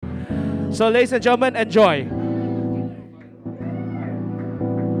So ladies and gentlemen, enjoy.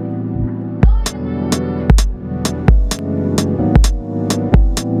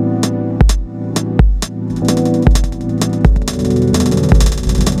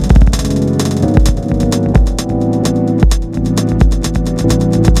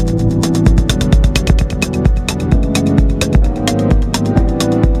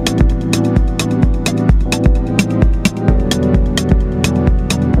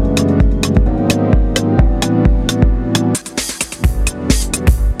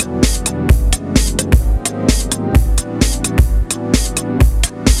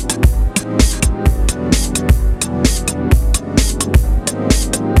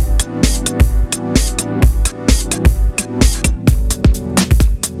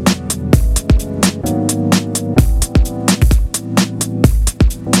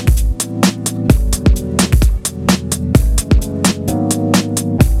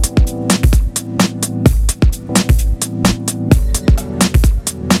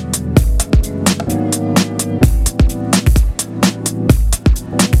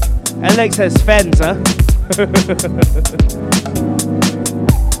 Alex has fans, huh?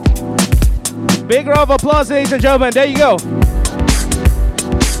 Big round of applause, ladies and gentlemen. There you go.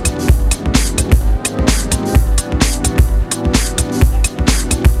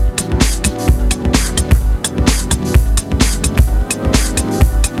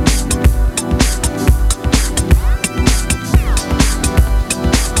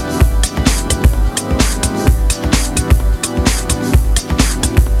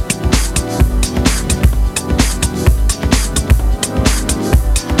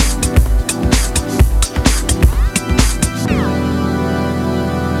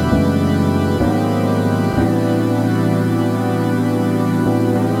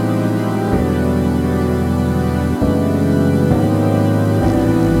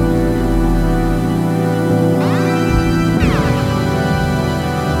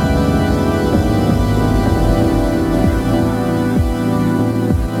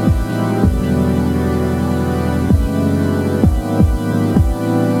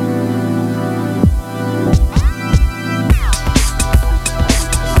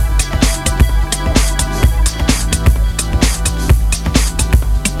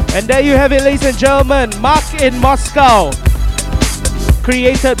 And there you have it, ladies and gentlemen, Mark in Moscow,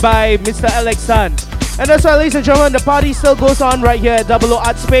 created by Mr. Alex Sun. And that's why, ladies and gentlemen, the party still goes on right here at Double O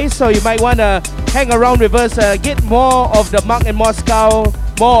Artspace, so you might want to hang around with us, get more of the Mark in Moscow,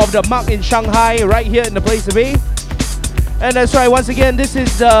 more of the Mark in Shanghai right here in the place to be. And that's why, once again, this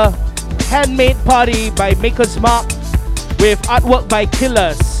is the Handmade party by Maker Smaak with artwork by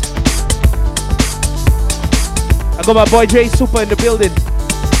KILAS. I got my boy Jay Super in the building.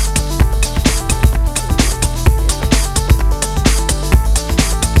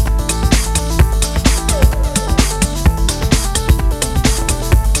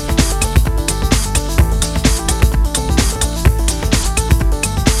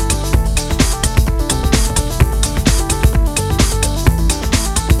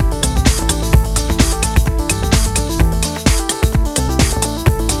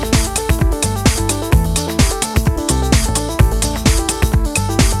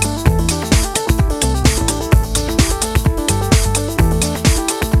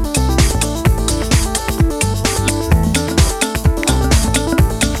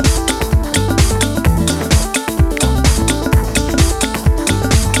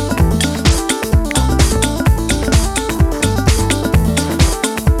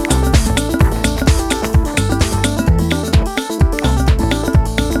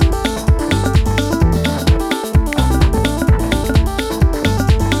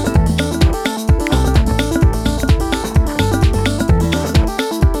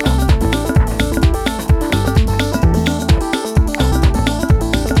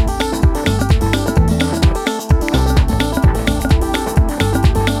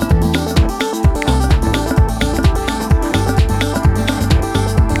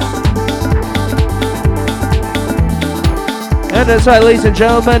 And that's right, ladies and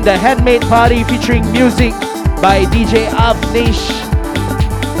gentlemen, the Handmade party featuring music by DJ Avnish,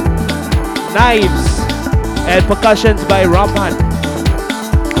 knives, and percussions by Raman.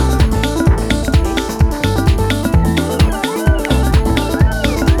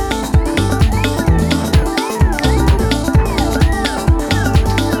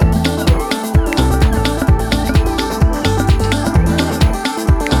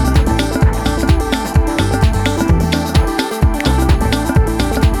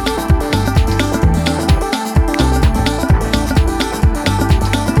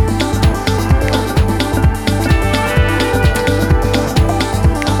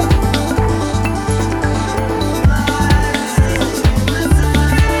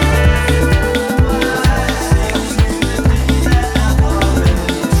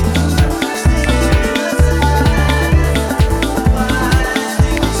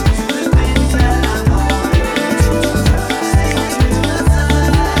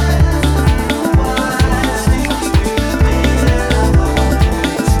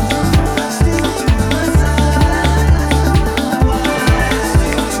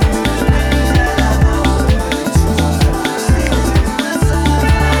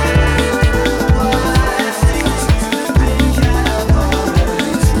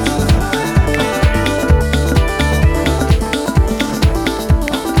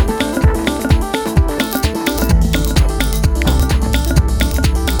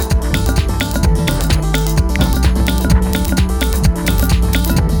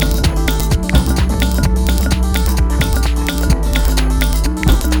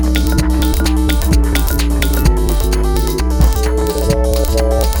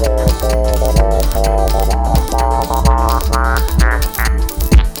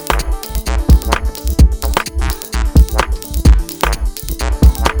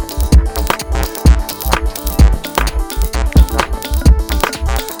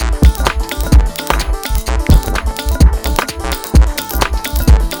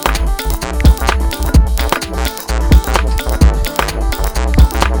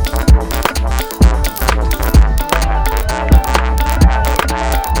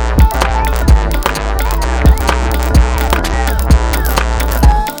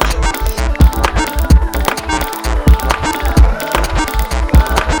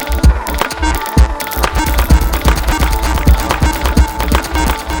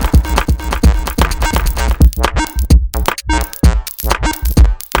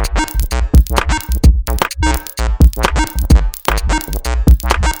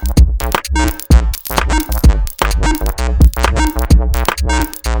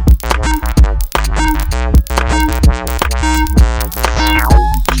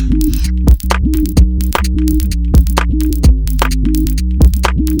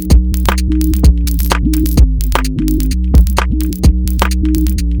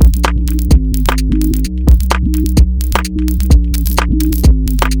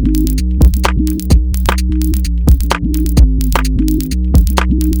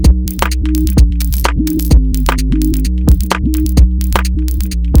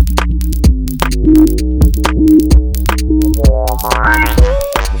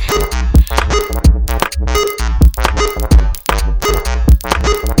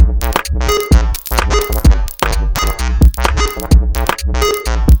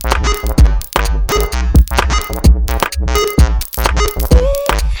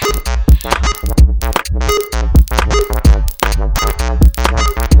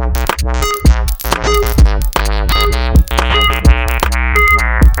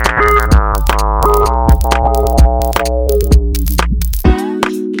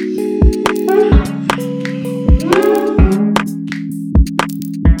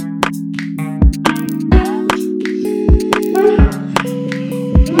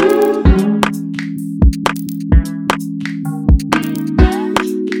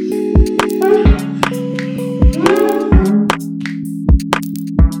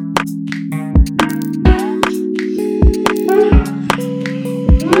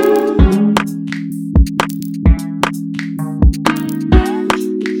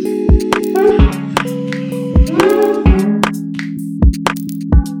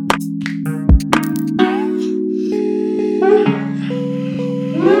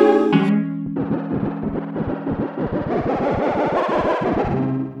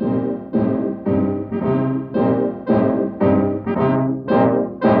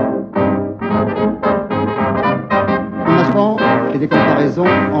 liaison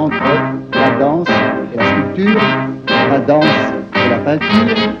entre la danse et la sculpture, la danse et la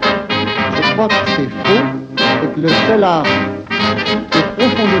peinture. Je crois que c'est faux et que le seul art qui est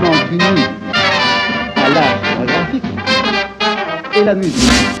profondément uni à l'art photographique est la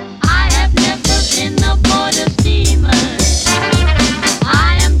musique.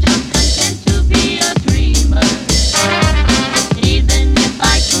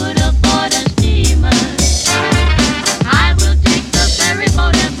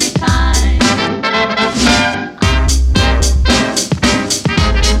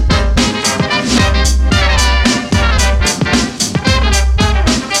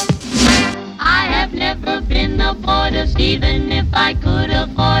 Even if I could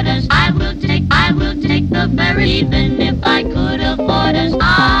afford us, I will take the ferry. Even if I could afford us,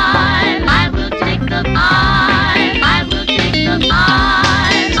 I will take the I will take the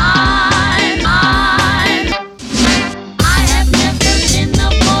I have never been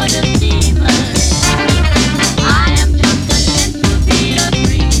aboard a steamer. I am just content to be a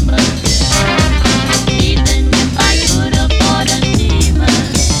dreamer. Even if I could afford a steamer,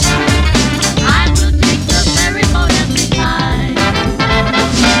 I will take the ferry boat every time.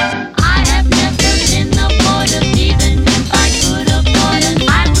 I have never been aboard a even if I could afford it.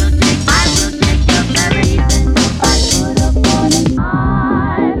 I will take the ferry even if I could afford it.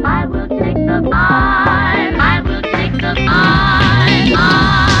 I will take the I will take the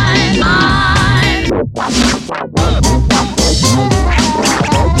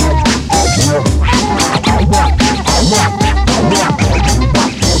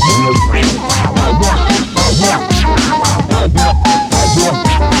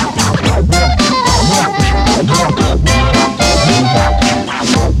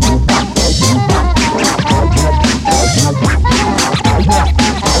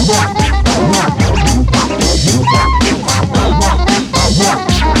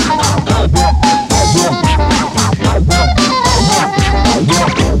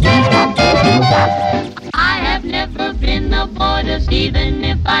I have never been aboard us, even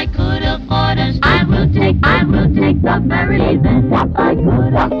if I could afford us. I will take the ferry, even if I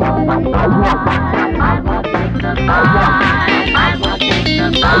could afford it. I will take the I will take the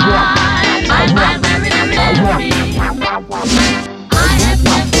I have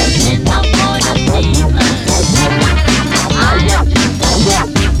never been aboard a steamer. I am just content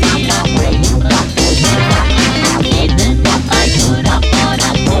to be a dreamer. Even if I could afford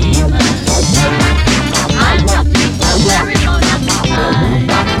a steamer, I will take the ferry boat every time.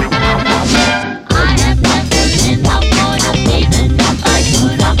 I have never been aboard a even if I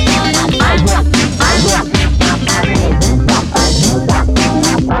could afford it. I will take the ferry even if I could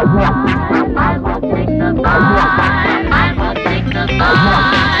afford it. I will take the I will take the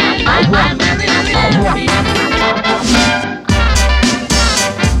I will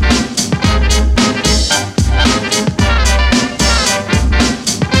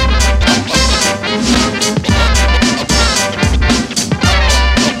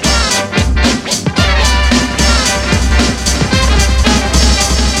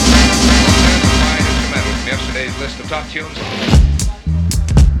very Yesterday's list of top tunes.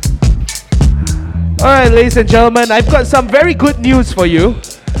 Alright, ladies and gentlemen, I've got some very good news for you.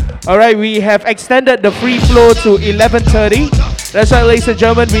 Alright, we have extended the free flow to 11:30. That's right, ladies and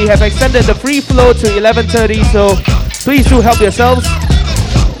gentlemen, we have extended the free flow to 11:30, so please do help yourselves.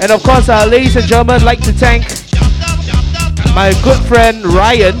 And of course, ladies and gentlemen, I'd like to thank my good friend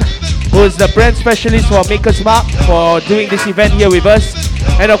Ryan, who is the brand specialist for Smaak, for doing this event here with us.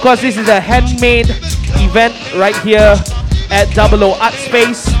 And of course, this is a handmade event right here at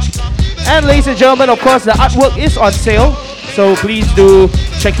Artspace. And ladies and gentlemen, of course, the artwork is on sale, so please do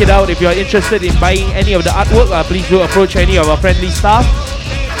check it out. If you're interested in buying any of the artwork, please do approach any of our friendly staff.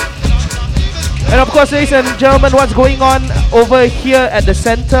 And of course, ladies and gentlemen, what's going on over here at the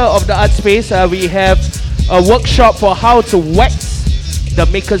center of the Artspace, we have a workshop for how to wax the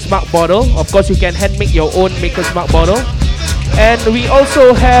Smaak bottle. Of course, you can hand make your own Smaak bottle. And we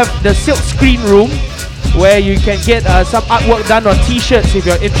also have the silk screen room, where you can get some artwork done on t-shirts if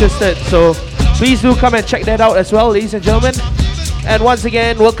you're interested. So please do come and check that out as well, ladies and gentlemen. And once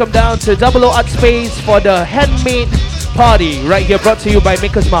again, welcome down to Artspace for the handmade party right here, brought to you by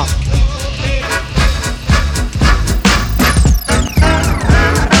Smaak.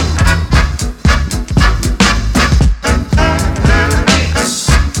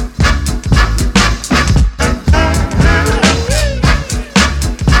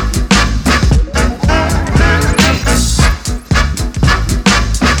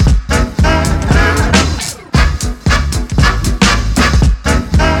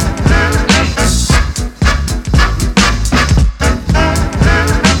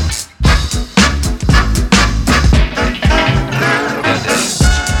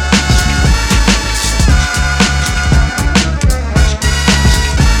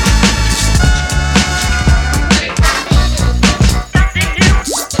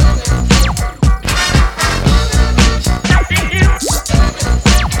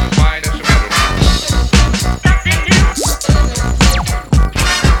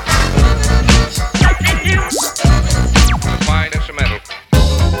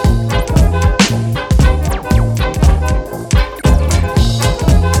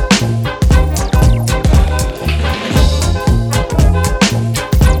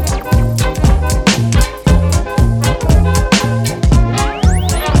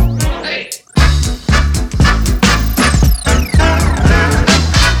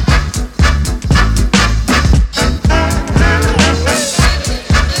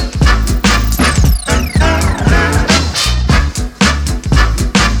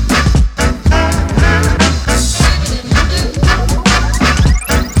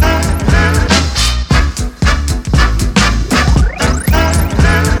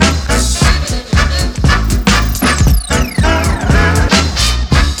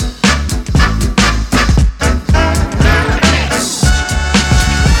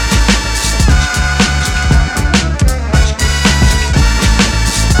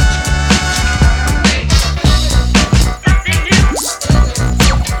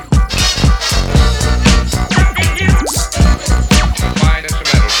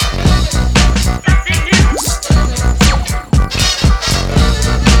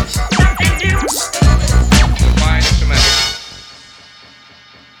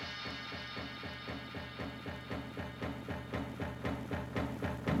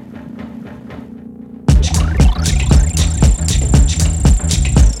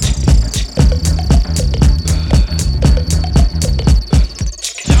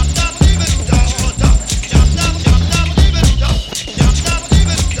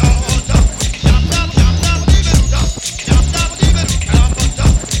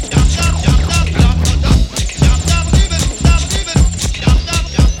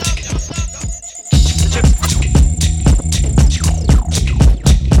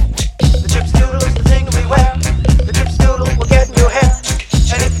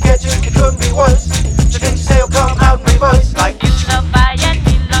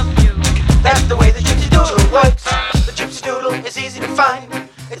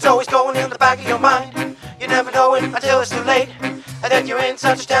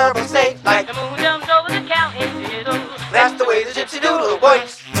 such a terrible state. Like The moon jumps over the county fiddle. that's the way the gypsy doodle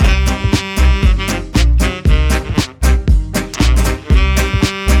works.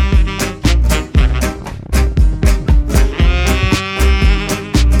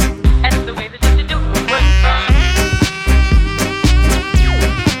 That's the way the gypsy doodle works.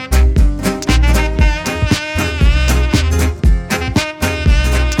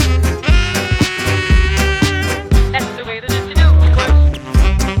 That's the way the gypsy doodle works.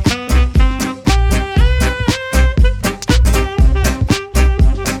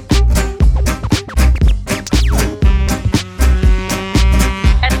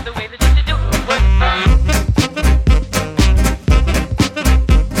 That's the way the gypsy doodle works.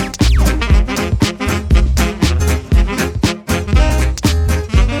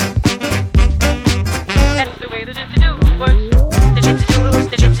 That's the way the gypsy doodle works. The gypsy doodles,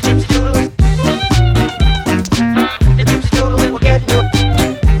 the gypsy doodles. The gypsy doodle will get you.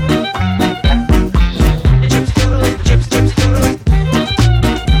 The gypsy doodles, the gypsy doodles.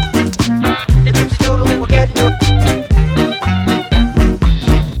 The gypsy doodle will get you.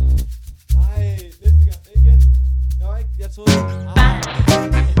 Nej, næste gang. Igen. Jeg var ikke, jeg troede...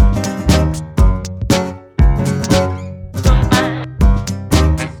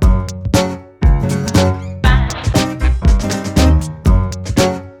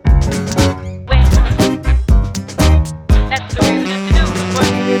 That's the way the gypsy doodle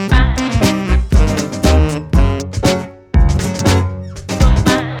works.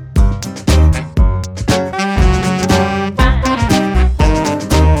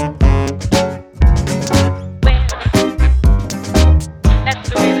 That's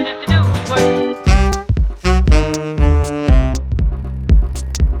the way the gypsy doodle works.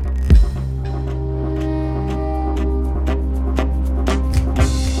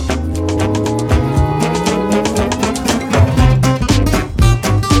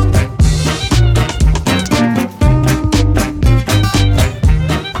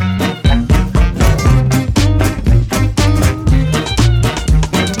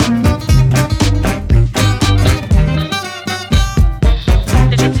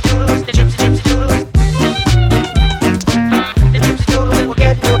 The gypsy doodles, the gypsy doodles. The gypsy doodle will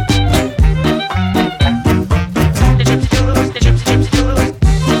get you. The gypsy doodles, the gypsy doodles.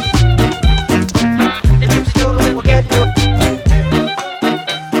 The gypsy doodle will get you.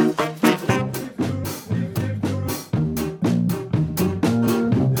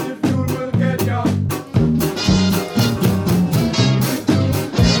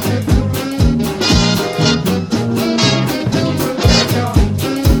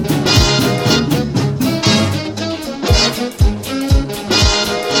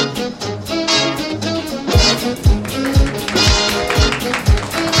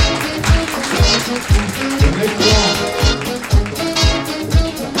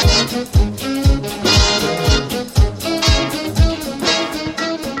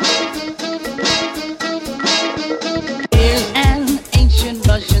 Here's an ancient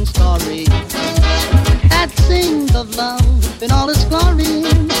Russian story that sings of love in all its glory.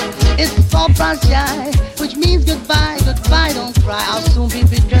 It's for Prosschai, which means goodbye, goodbye, don't cry. I'll soon be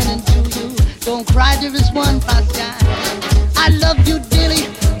returning to you. Don't cry, there is one Prosschai. I love you dearly,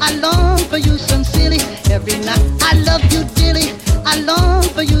 I long for you sincerely. Every night I love you dearly, I long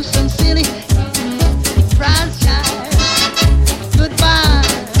for you sincerely. Prosschai, goodbye.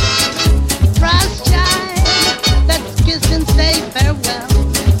 Prosschai, let's kiss and say farewell.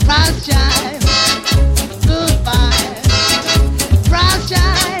 Prosschai, goodbye.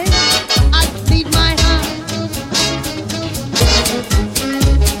 Prosschai, I leave my heart.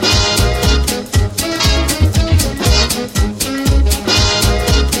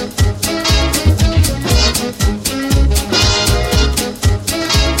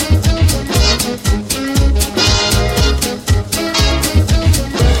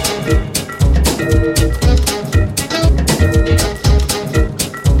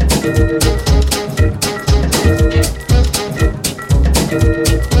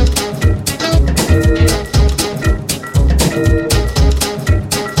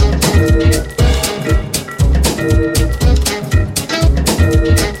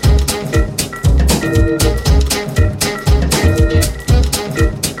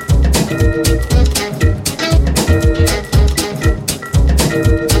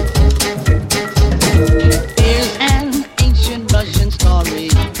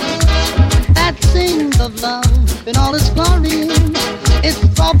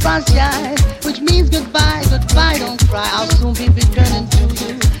 Prosschai, which means goodbye, goodbye, don't cry. I'll soon be returning to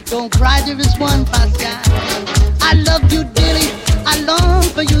you. Don't cry, there is one Prosschai. I love you dearly, I long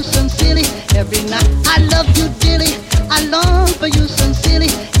for you sincerely. Every night I love you dearly, I long for you sincerely.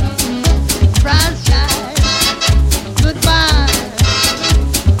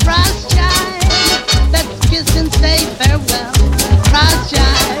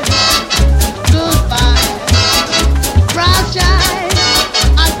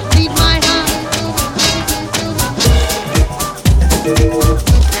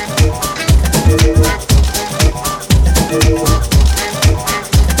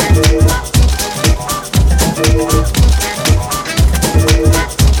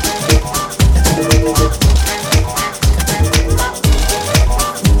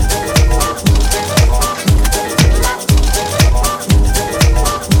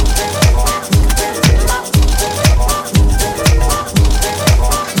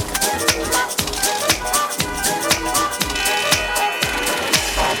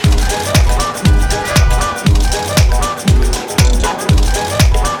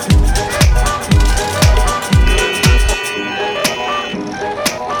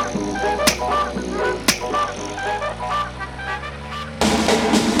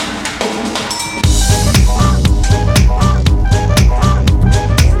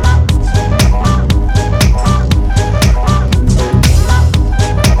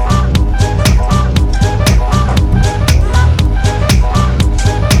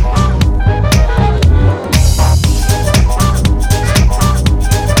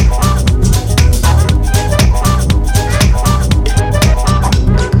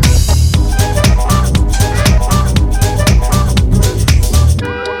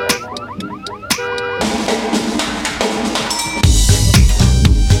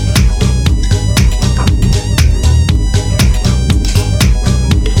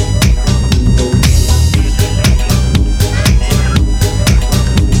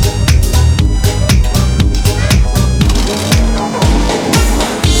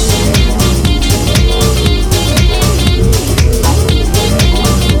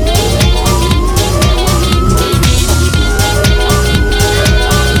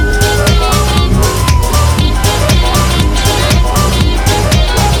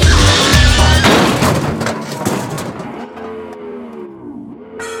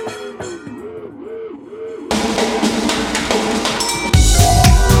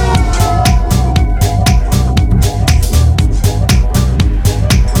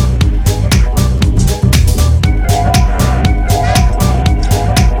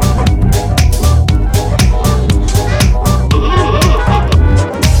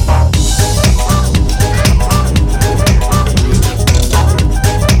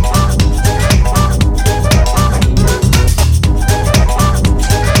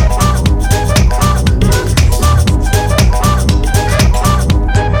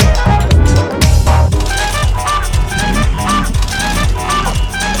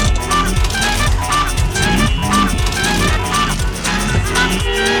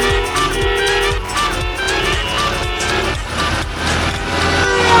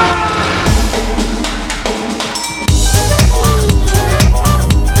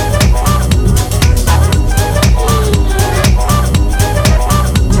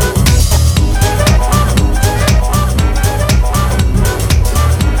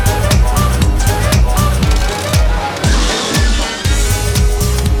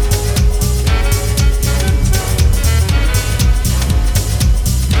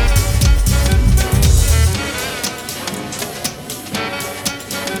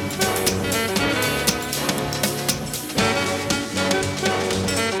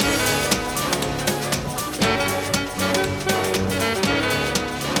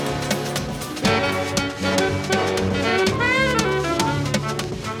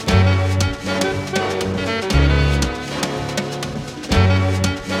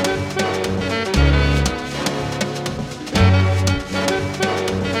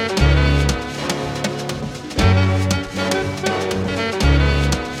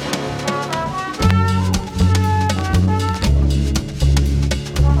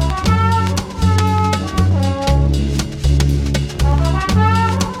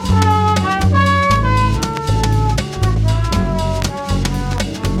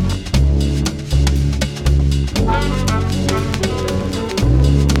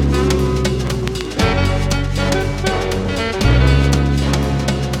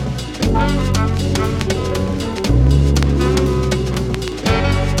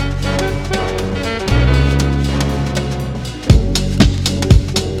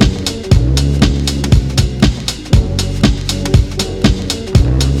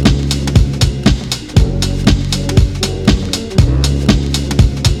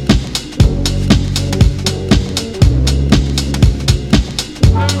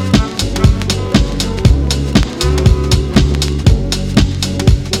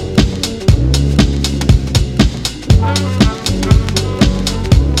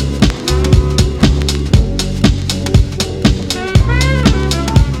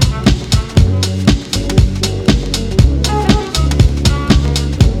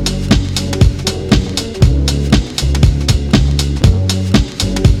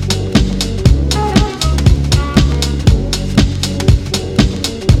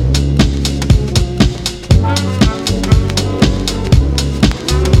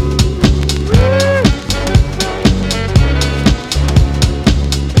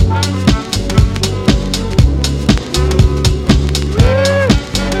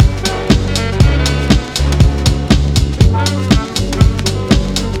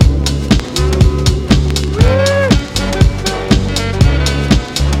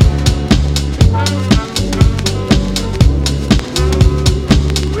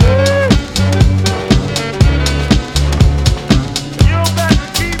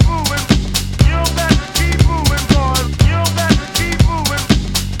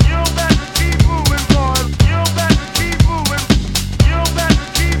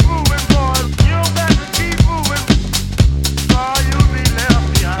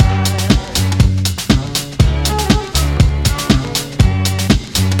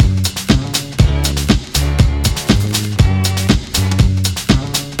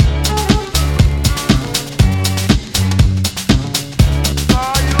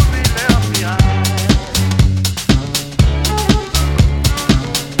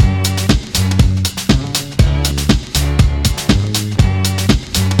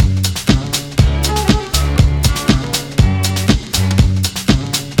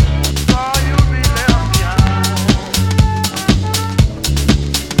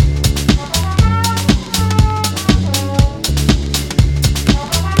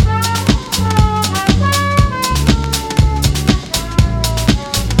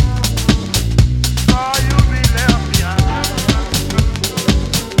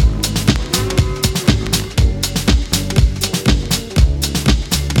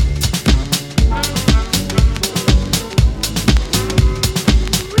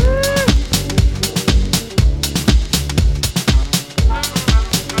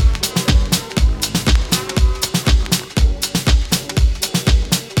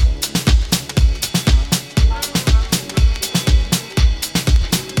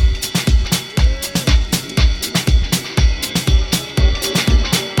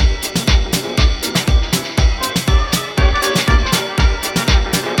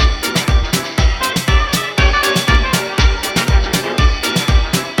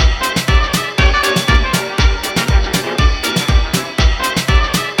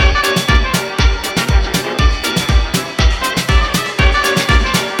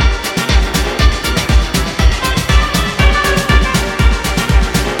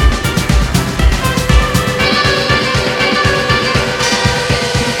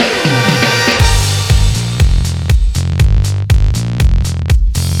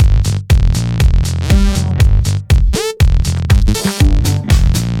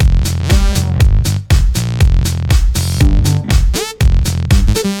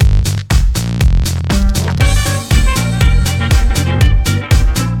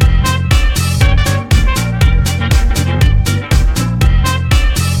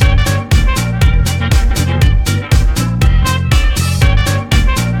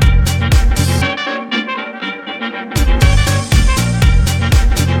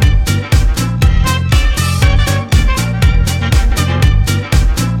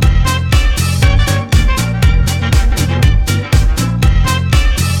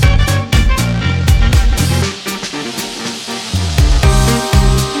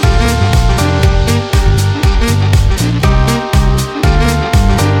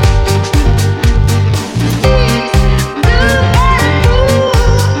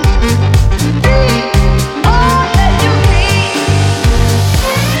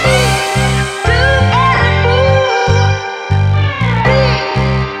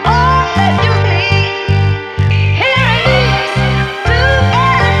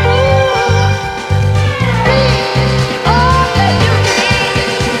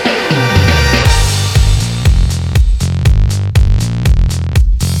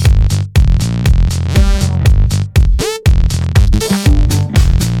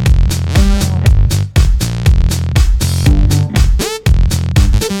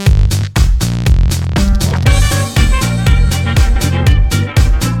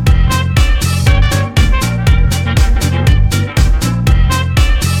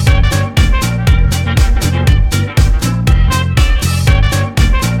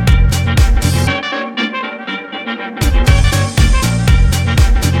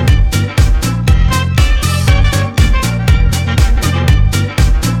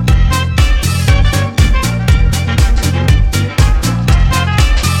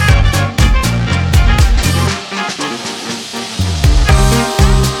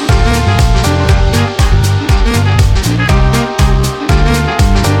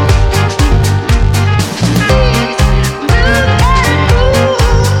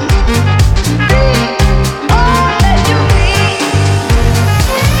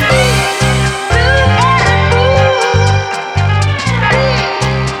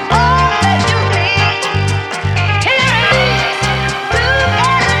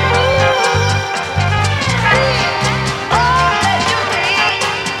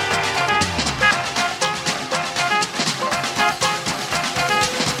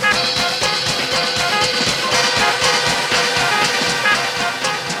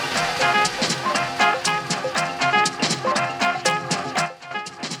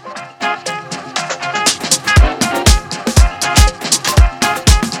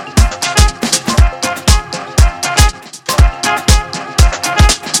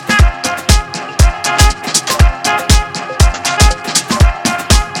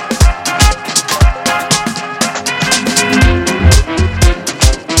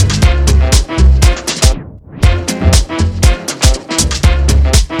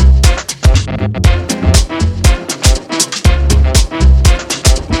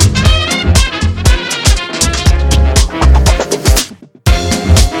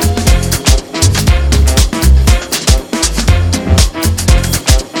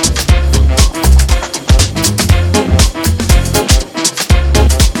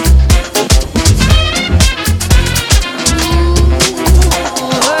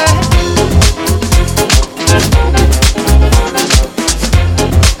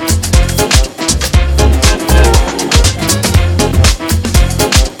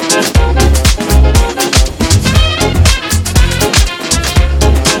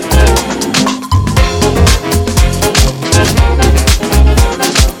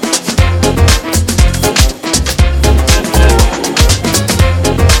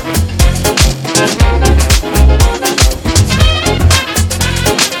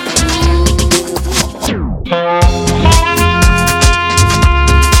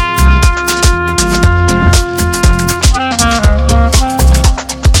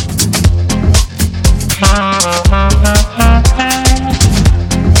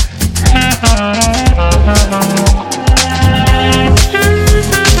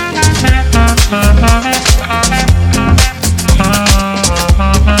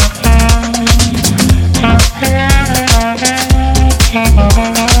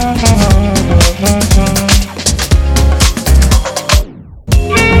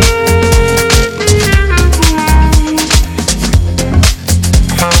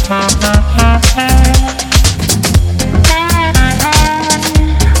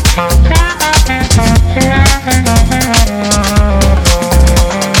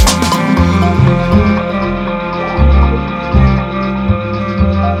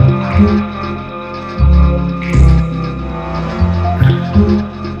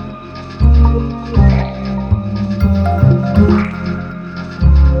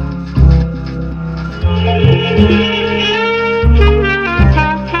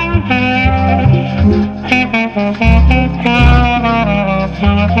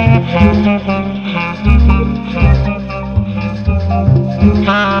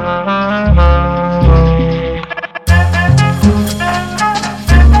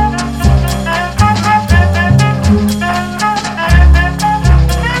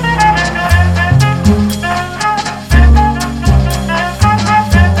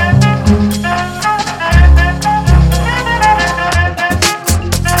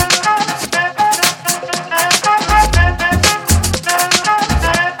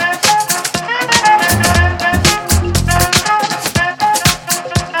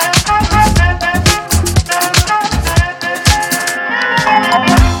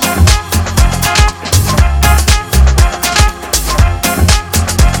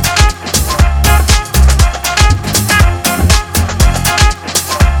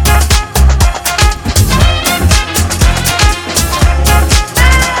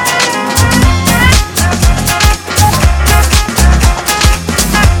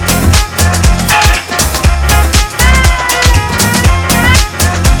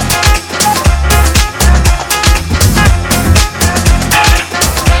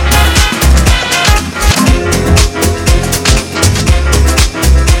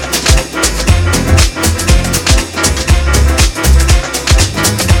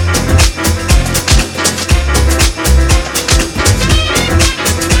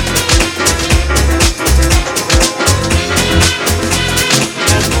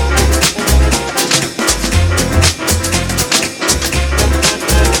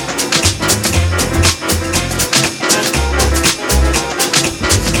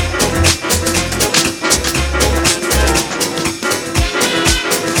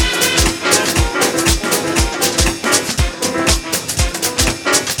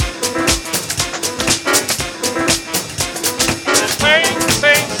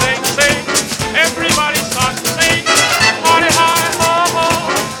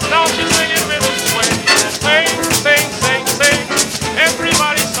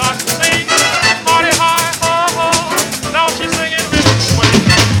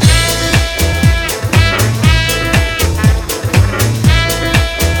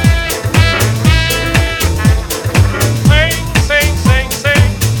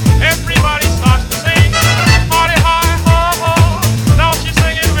 Everybody starts to sing, party high, ho ho. Now she's singing.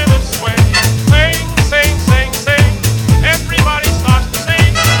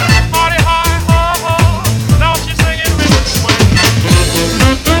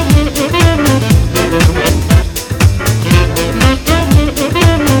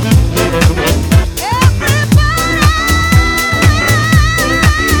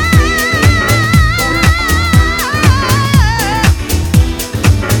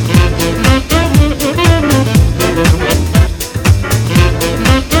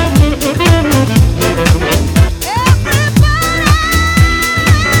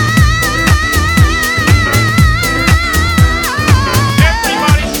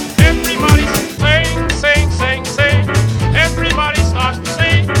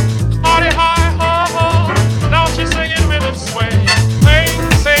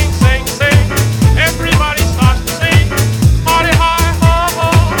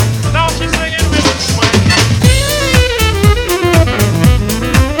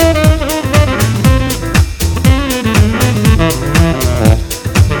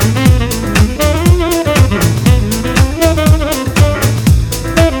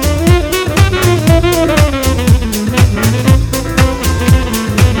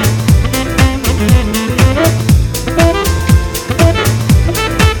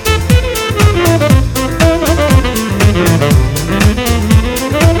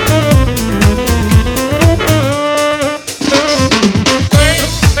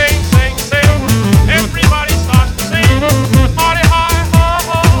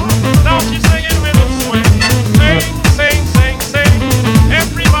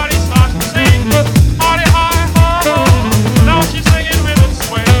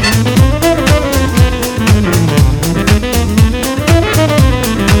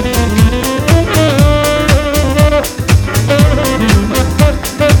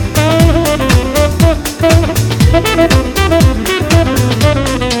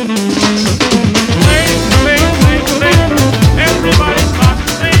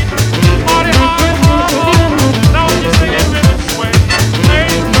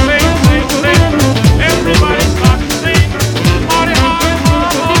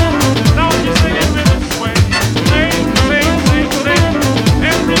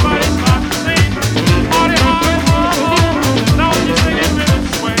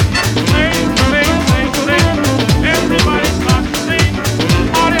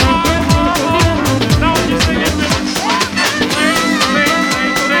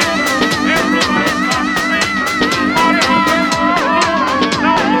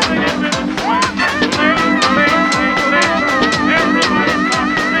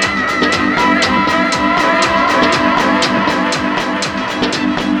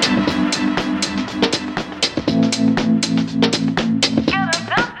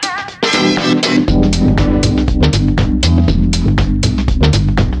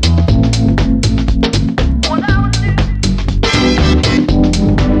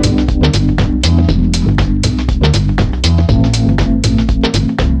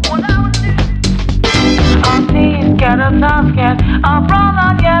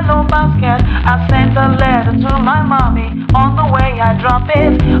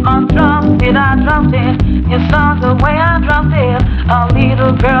 it, I dropped it. You saw the way I dropped it. A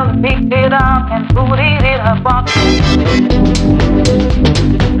little girl picked it up and put it in her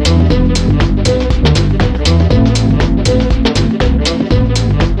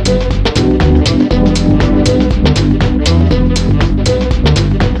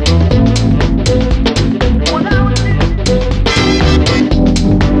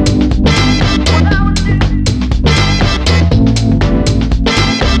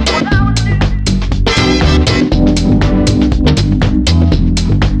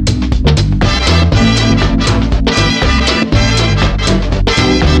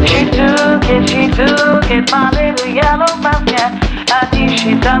my little yellow basket. And if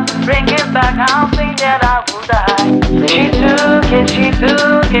she doesn't bring it back, I'll think that I will die. She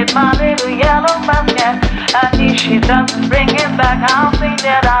took it, my little yellow basket. And if she doesn't bring it back, I'll think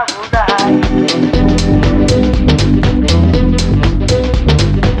that I will die.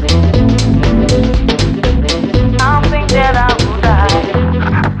 I'll think that I will die.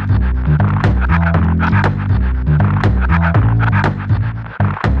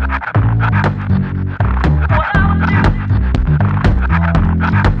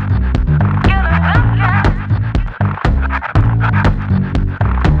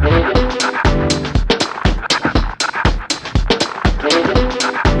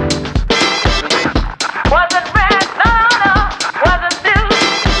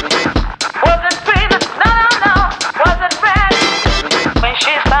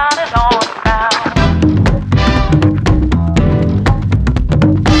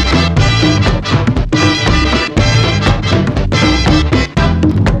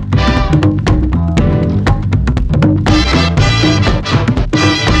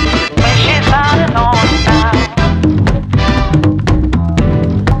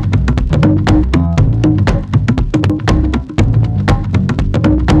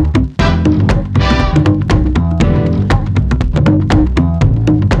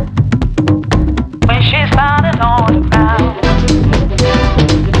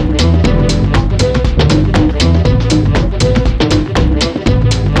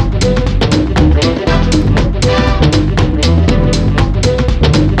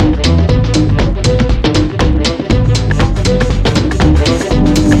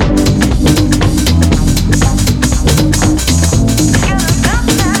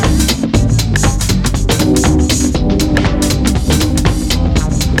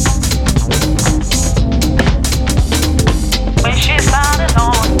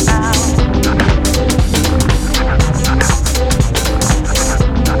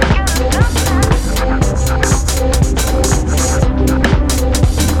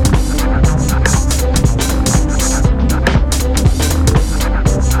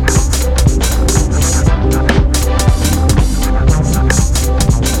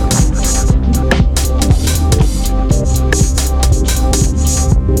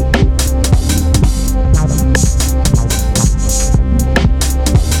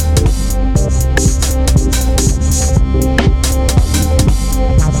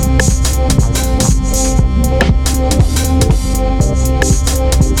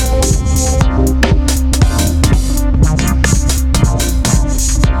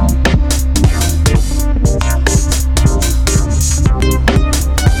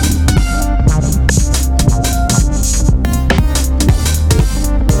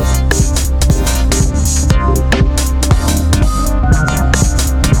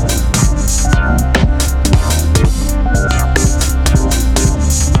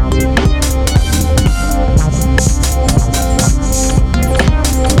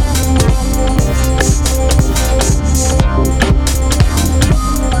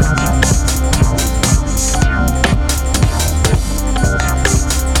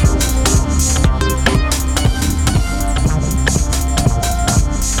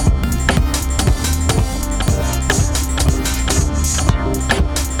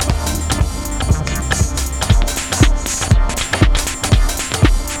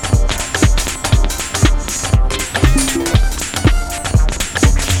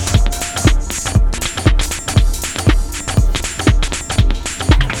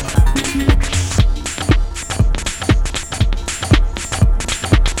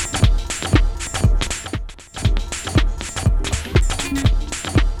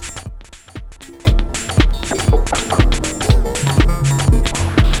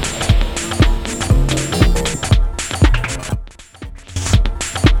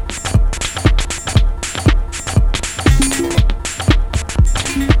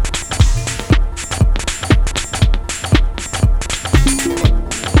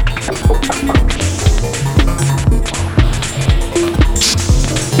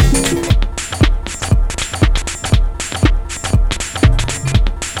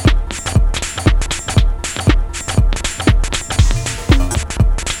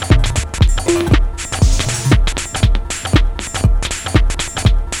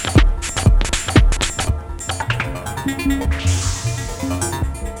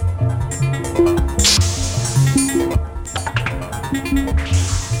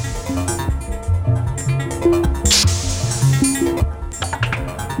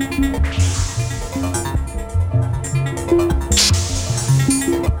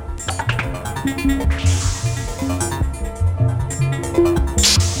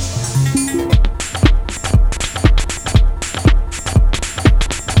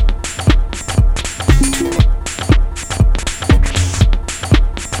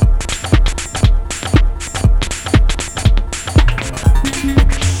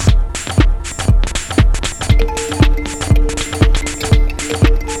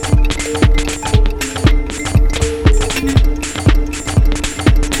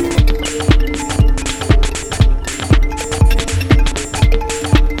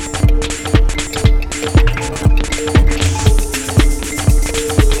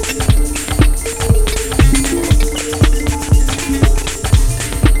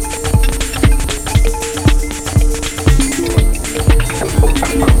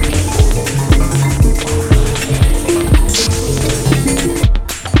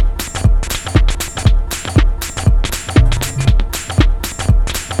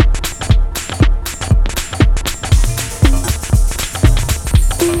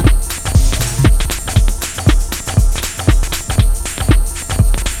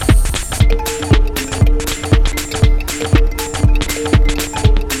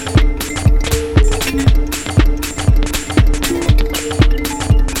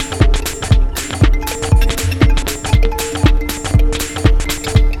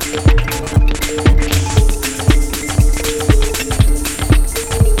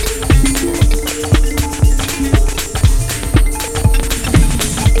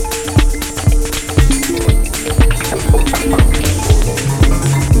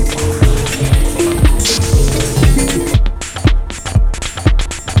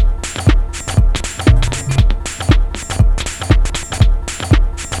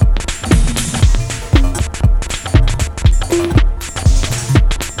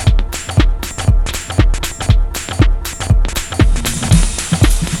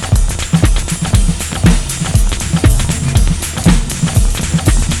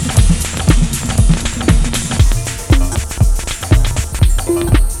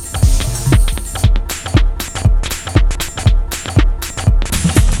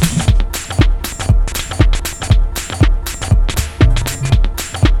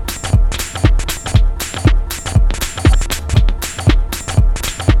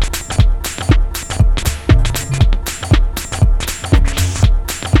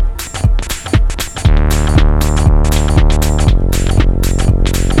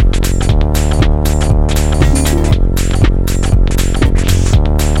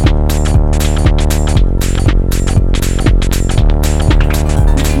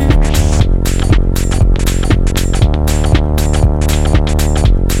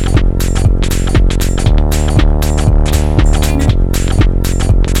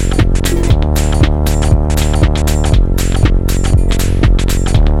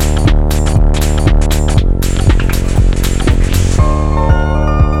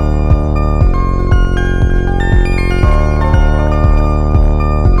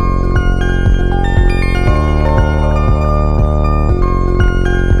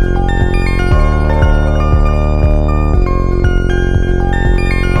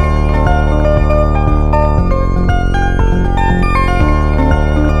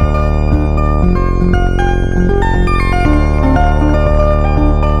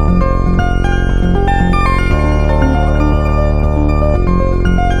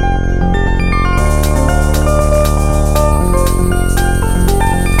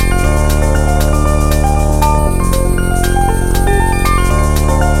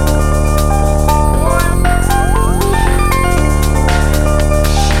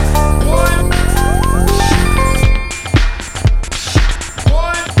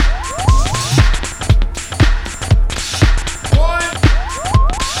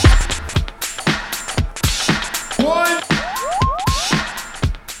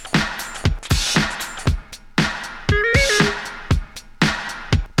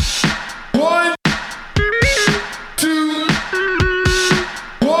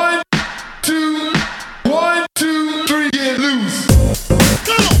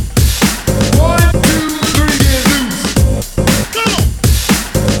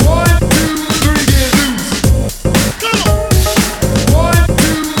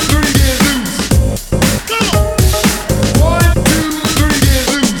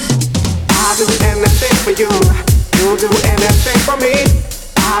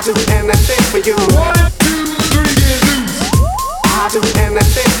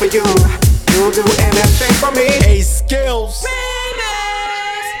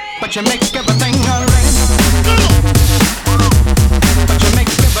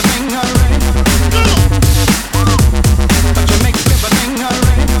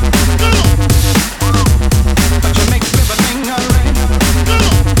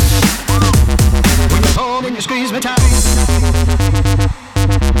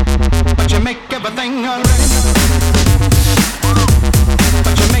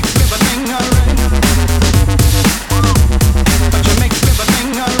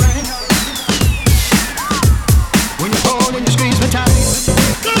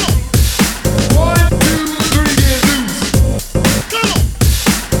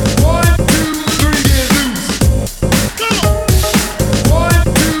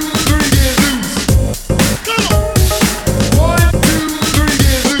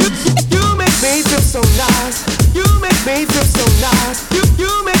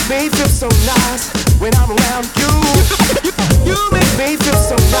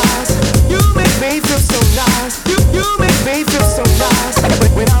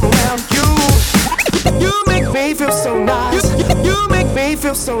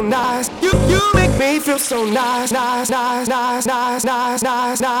 feel so nice. You make me feel so nice, nice, nice, nice, nice, nice,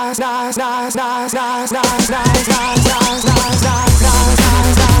 nice, nice, nice, nice, nice, nice, nice, nice,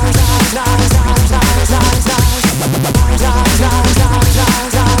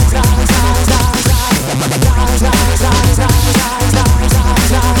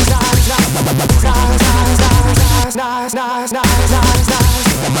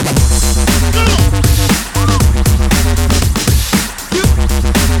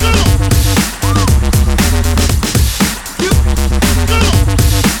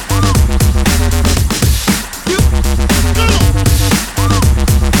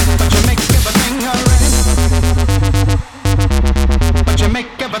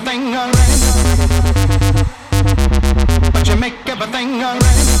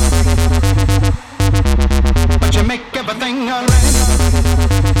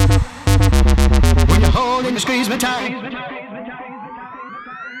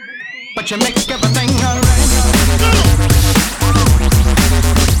 but you make everything alright.